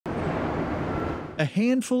A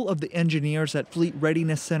handful of the engineers at Fleet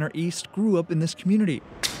Readiness Center East grew up in this community,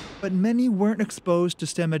 but many weren't exposed to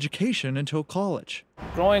STEM education until college.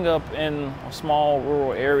 Growing up in a small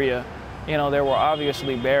rural area, there were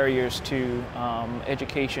obviously barriers to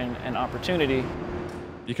education and opportunity.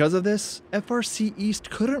 Because of this, FRC East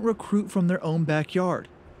couldn't recruit from their own backyard.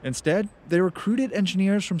 Instead, they recruited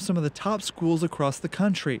engineers from some of the top schools across the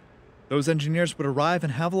country. Those engineers would arrive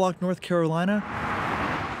in Havelock, North Carolina,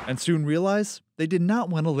 and soon realize they did not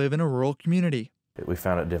want to live in a rural community. We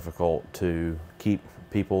found it difficult to keep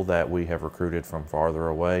people that we have recruited from farther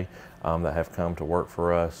away that have come to work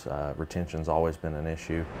for us. Retention's always been an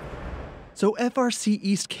issue. So FRC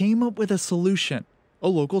East came up with a solution, a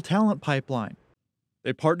local talent pipeline.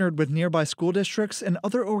 They partnered with nearby school districts and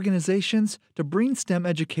other organizations to bring STEM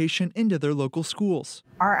education into their local schools.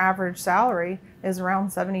 Our average salary is around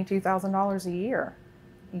 $72,000 a year.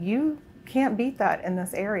 You can't beat that in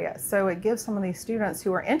this area. So it gives some of these students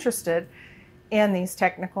who are interested in these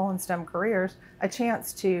technical and STEM careers a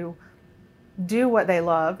chance to do what they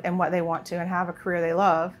love and what they want to and have a career they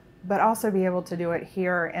love, but also be able to do it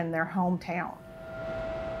here in their hometown.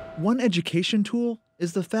 One education tool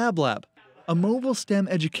is the Fab Lab, a mobile STEM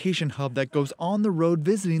education hub that goes on the road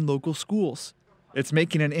visiting local schools. It's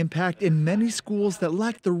making an impact in many schools that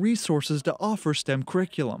lack the resources to offer STEM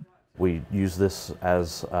curriculum. We use this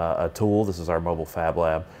as a tool, this is our mobile Fab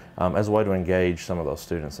Lab, as a way to engage some of those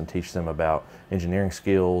students and teach them about engineering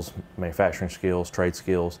skills, manufacturing skills, trade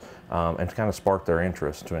skills, and to kind of spark their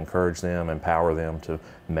interest, to encourage them, empower them to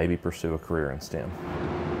maybe pursue a career in STEM.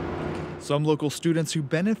 Some local students who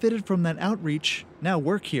benefited from that outreach now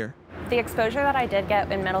work here. The exposure that I did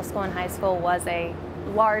get in middle school and high school was a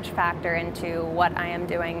large factor into what I am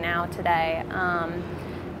doing now today.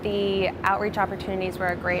 The outreach opportunities were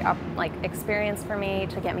a great experience for me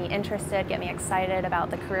to get me interested, get me excited about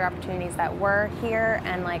the career opportunities that were here,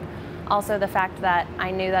 and also the fact that I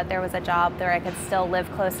knew that there was a job there. I could still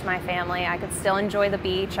live close to my family, I could still enjoy the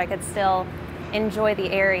beach, I could still enjoy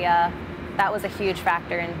the area. That was a huge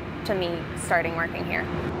factor to me starting working here.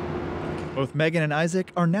 Both Megan and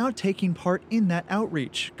Isaac are now taking part in that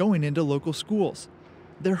outreach, going into local schools.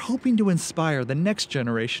 They're hoping to inspire the next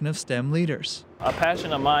generation of STEM leaders. A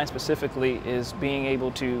passion of mine specifically is being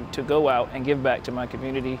able to go out and give back to my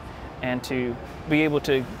community and to be able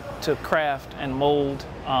to craft and mold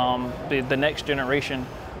the next generation,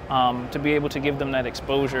 to be able to give them that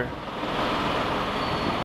exposure